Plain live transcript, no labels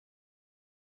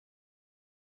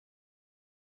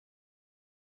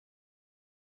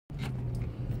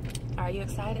Are you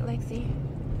excited, Lexi?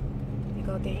 You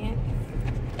go dance?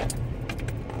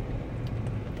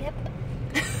 Yep.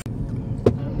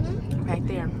 Right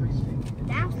there.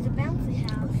 That's the bouncy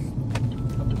house.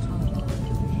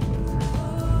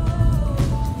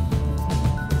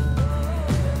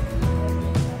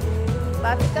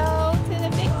 About to go to the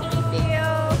victory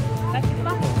field. Lexi, come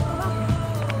on.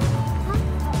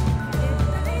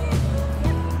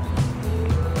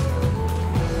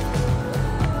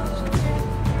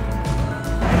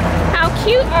 How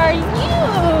cute are you?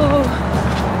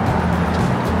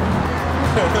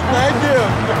 Thank you.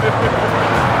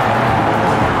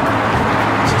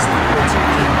 Just a little too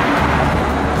cute.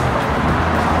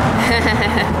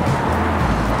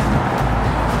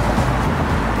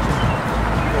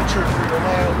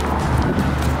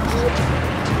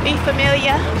 Be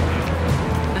familiar.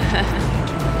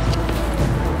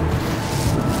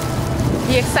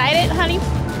 You excited, honey?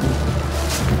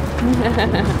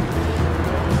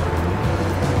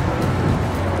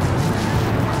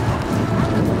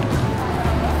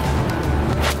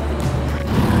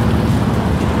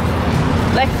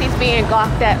 Lexi's being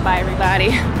gawked at by everybody.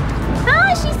 Oh,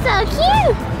 she's so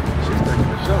cute. She's taking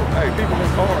the show. Hey, people in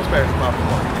cars passing by for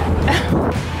one.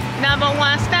 Number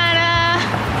one starter.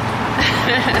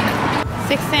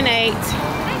 6 and 8.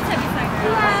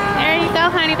 There you go,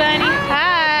 honey bunny.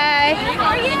 Hi.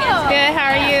 How are you? Good,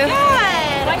 how are you?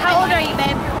 Good. How old are you,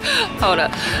 babe? Hold up.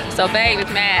 So babe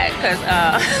is mad because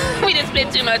we just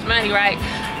spent too much money, right?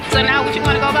 So now what you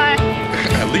want to go buy?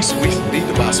 At least we need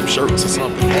to buy some shirts or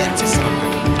something, hats or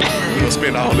something. We don't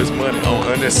spend all this money on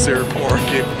unnecessary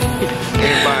parking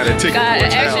and buying a ticket Got for a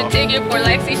an extra child. ticket for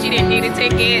Lexi. She didn't need a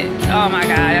ticket. Oh my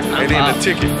God, that's my And then fault. the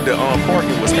ticket, the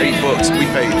parking was $8. We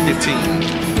paid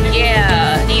 15.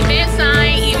 Yeah, event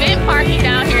sign, event parking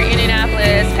down here in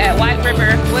Indianapolis at White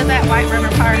River. What's that White River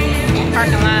parking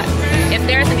lot? If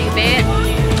there's an event,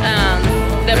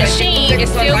 the machine is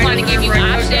still going to give you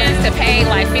options to pay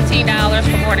like $15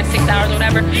 for more than 6 hours or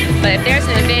whatever. But if there's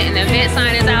an event and the event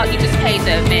sign is out, you just paid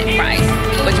the event price,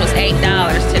 which was $8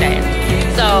 today.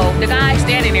 So the guy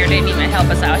standing there didn't even help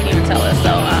us out. He didn't tell us.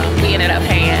 So we ended up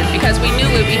paying because we knew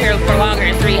we'd be here for longer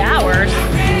than 3 hours.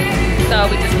 So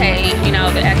we just paid, you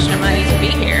know, the extra money to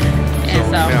be here. And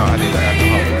so now I need to have the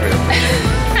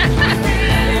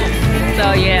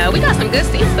so yeah, we got some good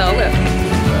seats though. Look.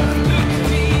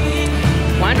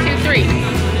 1, 2, 3.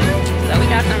 So we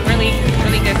got some really,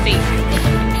 really good seats.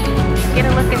 Get a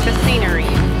look at the scenery.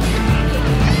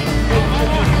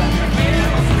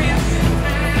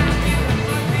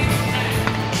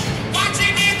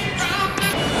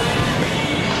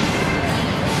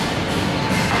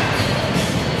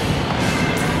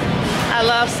 I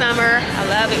love summer. I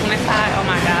love it when it's hot. Oh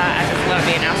my God, I just love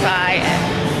being outside at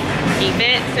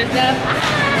events and stuff.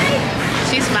 Hi.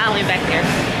 She's smiling back there.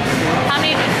 How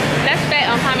many? Let's bet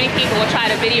on how many people will try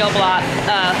to video bomb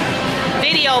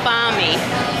me.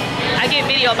 I get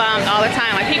video bombed all the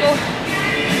time. Like people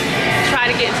try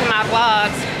to get into my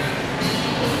vlogs,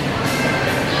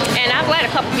 and I've let a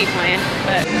couple people in,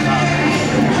 but.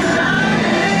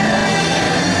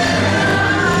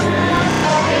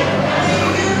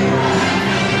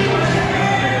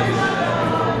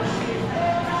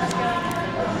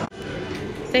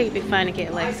 I think it'd be fun to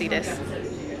get Lexi this.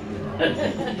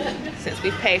 Since we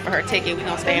paid for her ticket, we're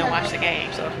gonna stay and watch the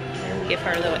game. So give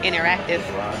her a little interactive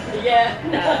You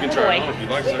can try it on if you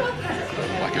like, sir.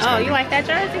 Oh, you like that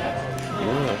jersey?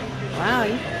 Yeah. Wow.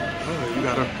 Oh, you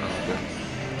got her.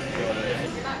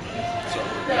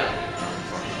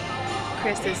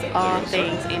 Chris is all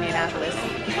things Indianapolis.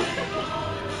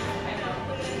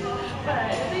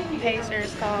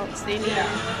 Pacers, Colts, Junior.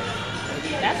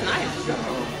 That's nice.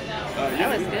 That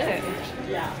was good.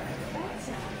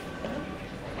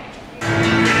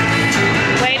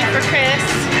 Waiting for Chris.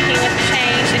 He wants to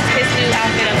change. It's his new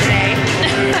outfit of the day.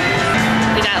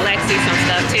 We got Lexi some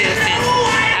stuff too, since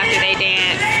after they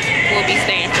dance, we'll be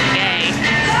staying for the game.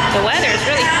 The weather is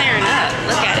really clearing up.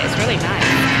 Look at it. It's really nice.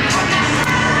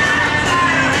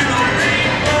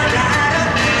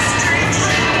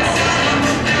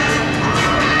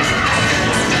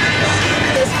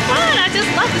 I just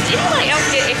love this. Anybody else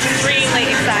get extremely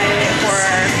excited for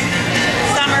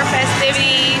summer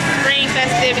festivities, spring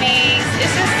festivities?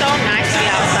 It's just so nice to be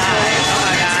outside. Oh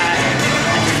my God.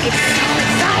 I just get so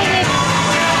excited.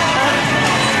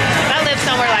 If I live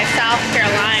somewhere like South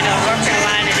Carolina or North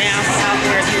Carolina down south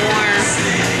where it's warm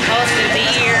most of the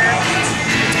year,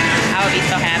 I would be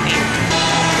so happy.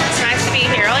 It's nice to be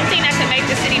here. The only thing that could make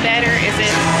the city better is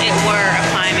if it were a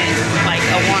climate, like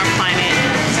a warm climate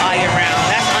all year round.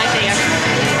 That's the only thing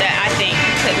that I think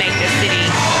could make this city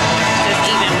just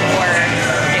even more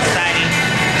exciting.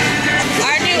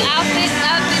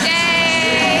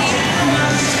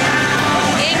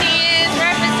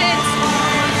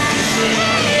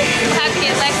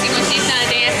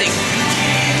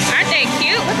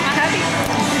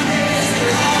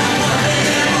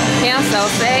 so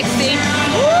sexy.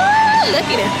 Woo, look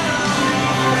at it.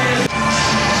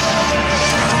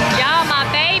 Y'all, my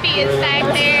baby is back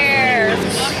there.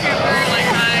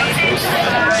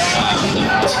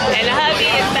 And the hubby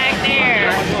is back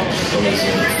there.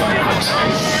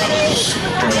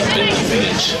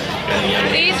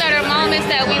 These are the moments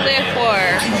that we live for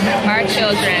our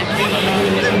children.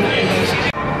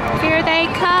 Here they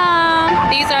come.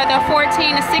 These are the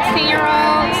 14 to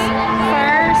 16-year-olds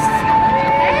first.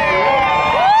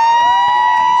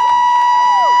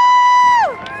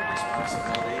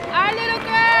 Our little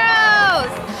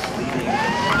girls.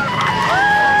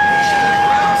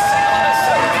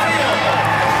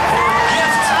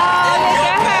 Oh, look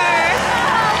at her.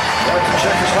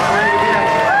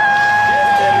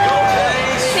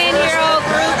 10-year-old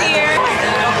group here.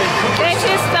 They're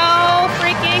just so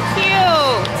freaking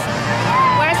cute.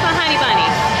 Where's my honey bunny?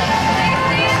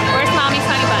 Where's mommy's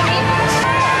honey bunny?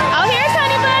 Oh, here's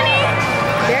honey bunny.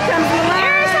 Here comes Lamar.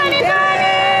 Here's honey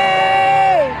bunny.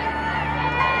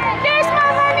 There's my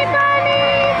honey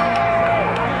bunny.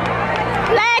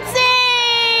 Lexi.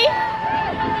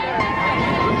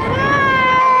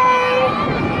 Hi.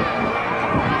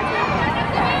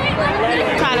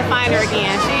 Trying to find her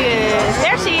again. She is.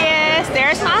 There she is.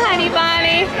 There's my honey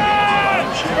bunny.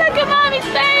 Look at mommy's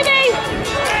baby.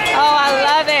 Oh, I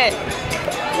love it.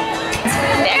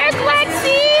 There's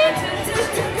Lexi.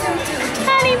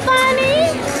 Honey bunny.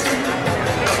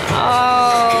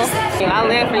 Oh, I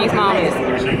live for these moments.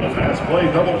 Fast play,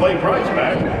 double play price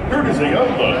pack. Courtesy of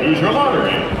the Hoosier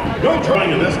Lottery. Go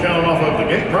trying a discount off of the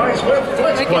gate price with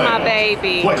Flex Look Plans. at my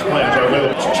baby. Flex Plans are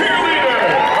available.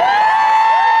 Cheerleaders!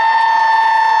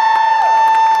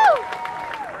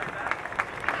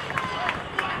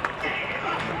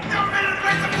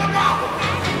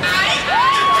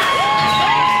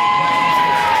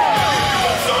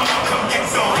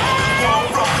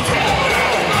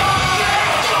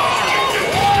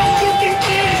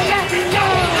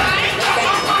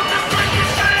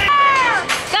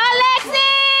 Go, Lexi!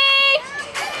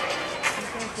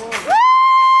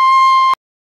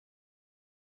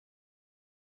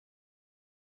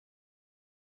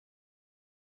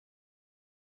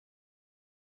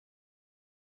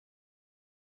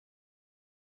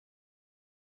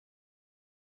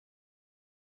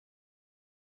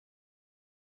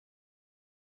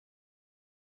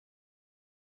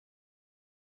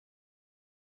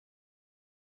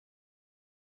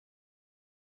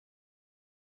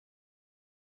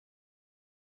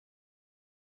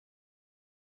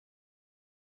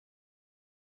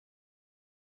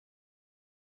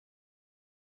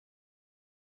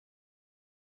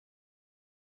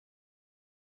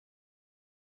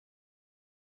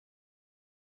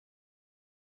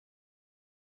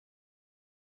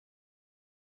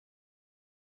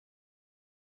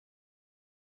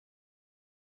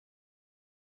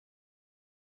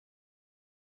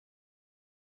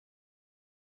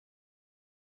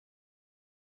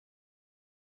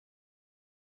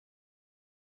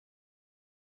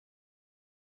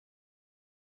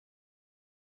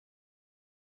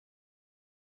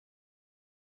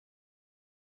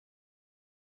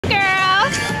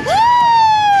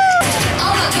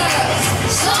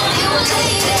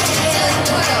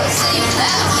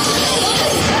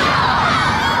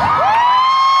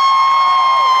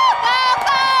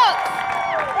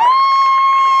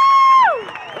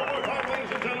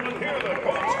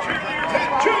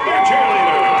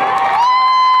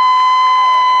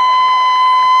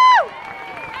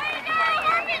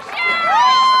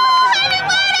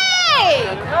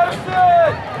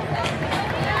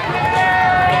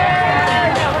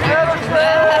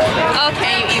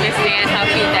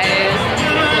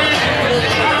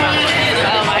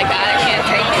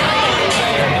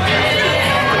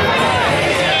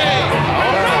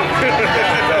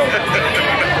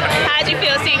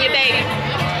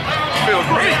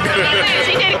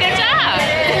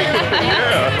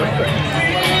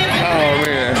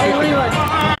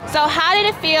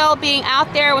 feel being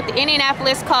out there with the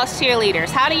Indianapolis Colts Cheerleaders?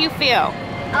 How do you feel?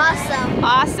 Awesome.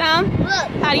 Awesome? Look.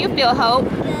 How do you feel, Hope?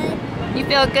 Good. You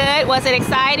feel good? Was it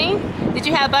exciting? Did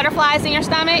you have butterflies in your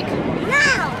stomach?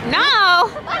 No. No?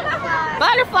 Butterflies.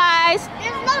 Butterflies?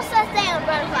 There's no such thing as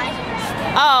butterflies in your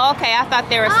stomach. Oh, okay. I thought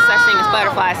there was such thing as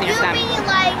butterflies in your You stomach. mean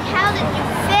like, how did you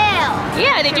feel?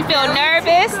 Yeah, did you feel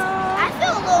nervous? I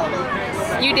feel a little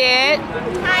nervous. You did?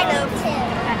 Kind of.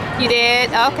 You did?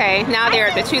 Okay. Now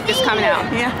the truth is coming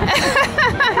out. Yeah.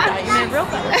 Where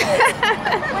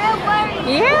were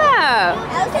you? Yeah.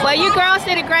 Well, you girls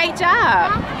did a great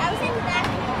job. I was in the back.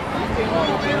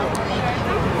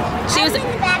 She was in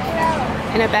the back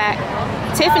row. in the back.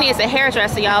 Tiffiney is a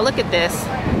hairdresser, y'all. Look at this.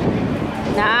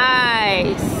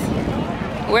 Nice.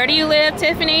 Where do you live,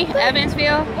 Tiffany?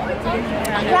 Evansville?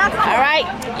 All right.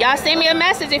 Y'all send me a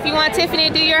message if you want Tiffany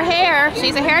to do your hair.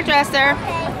 She's a hairdresser.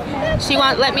 She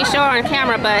won't let me show her on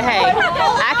camera, but hey,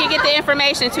 I can get the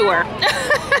information to her.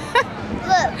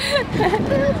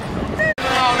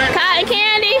 Cotton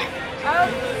candy?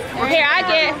 Here, I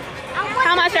get.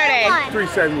 How much are they?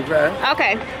 $3.75.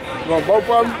 Okay. You want both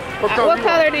of them? What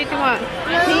color did you want?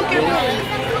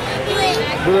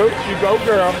 Blue. You go,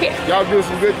 girl. Y'all do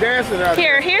some good dancing out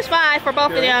there. Here's 5 for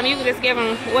both of them. You can just give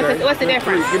them. What's the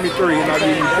difference? Give me 3 and I'll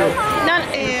give you 2. None.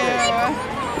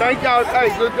 Thank y'all. Hey,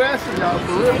 good dancing, y'all,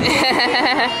 for real.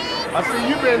 I see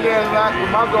you been there a lot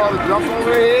with my daughter. Jump on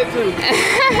her head, too.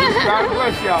 God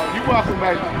bless y'all. You welcome,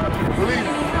 baby. Believe me.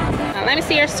 Let me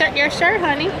see your shirt,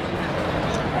 honey.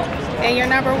 And you're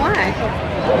number 1.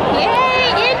 Yay,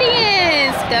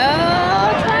 Indians! Go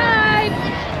Tribe!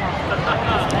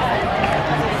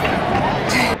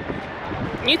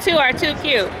 You two are too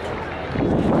cute.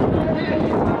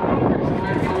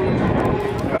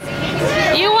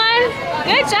 You won?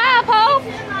 Good job, Hope.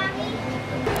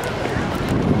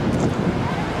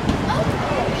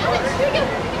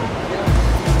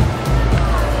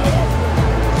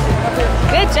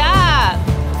 Good job.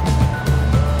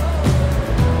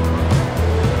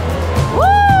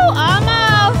 Woo,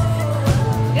 almost.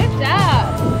 Good job.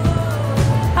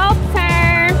 Hope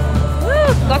turn.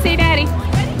 Woo, go see Daddy.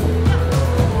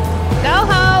 Go,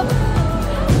 Hope.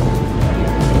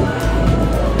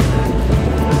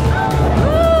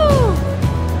 Woo.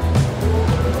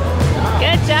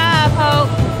 Good job, Hope.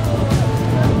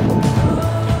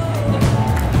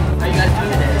 How you guys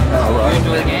doing today? All right. You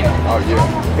enjoy the game? Oh,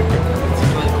 yeah.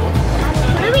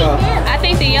 I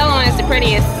think the yellow one is the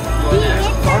prettiest,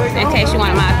 in case you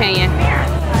want my opinion.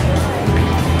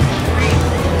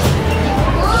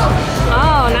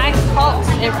 Oh, nice Colts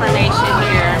information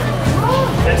here.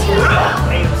 Oh, this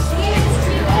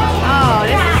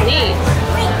is neat.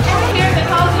 Here's the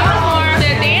Colts uniform.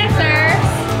 They're dancers.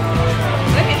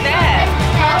 Look at that.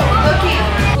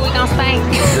 Who we gonna spank?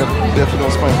 Definitely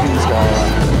gonna spank these guys.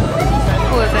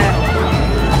 Who is that?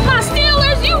 My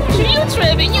Steelers, you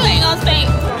tripping. You ain't gonna spank.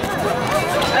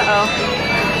 Uh-oh.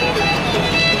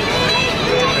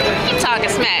 You talking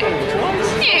smack.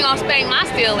 You ain't gonna spank my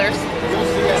Steelers.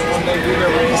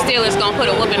 The Steelers gonna put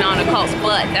a whooping on the Colts'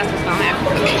 butt. That's what's gonna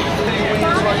happen.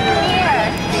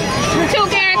 2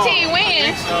 guaranteed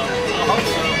wins.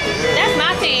 That's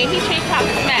my team. He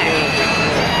talking smack.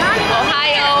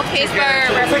 Ohio,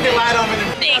 Pittsburgh.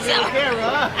 Think so.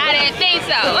 I didn't think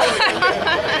so.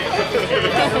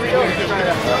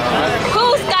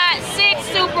 Who's got 6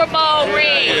 Super Bowl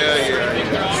rings?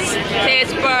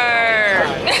 Pittsburgh.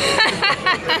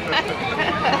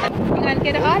 You gotta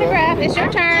get an autograph. It's your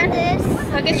turn.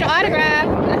 Go get your autograph.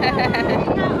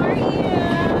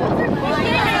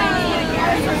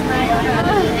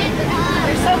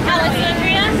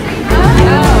 Alexandria?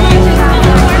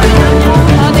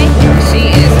 She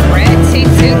is ready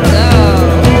to go.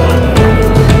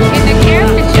 In the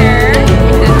caricature.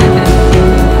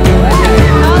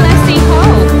 Oh, let's see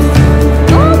Hope.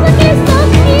 Oh, look, it's so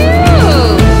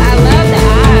cute. I love the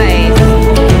eyes.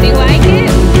 Do you like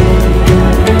it?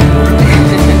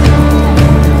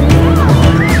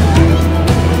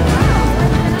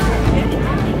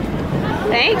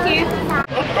 Thank you.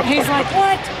 He's like,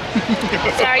 what?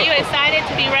 So are you excited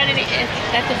to be running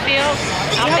at the field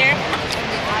out there?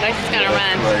 Lexi's gonna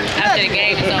run after the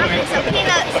game is over.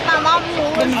 Peanuts, my mom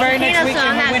will The very next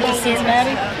weekend we went to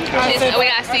Cincinnati. We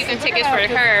got season tickets for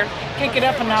her. Kick it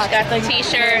up a notch. Got the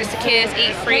t-shirts, the kids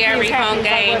eat free every home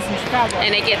game,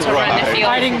 and they get to run the field.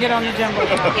 I didn't get on the jumbo.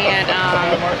 And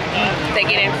they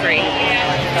get in free.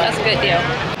 That's a good deal.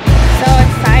 So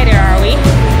excited are we?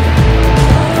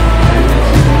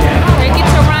 They get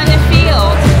to run the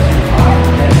field.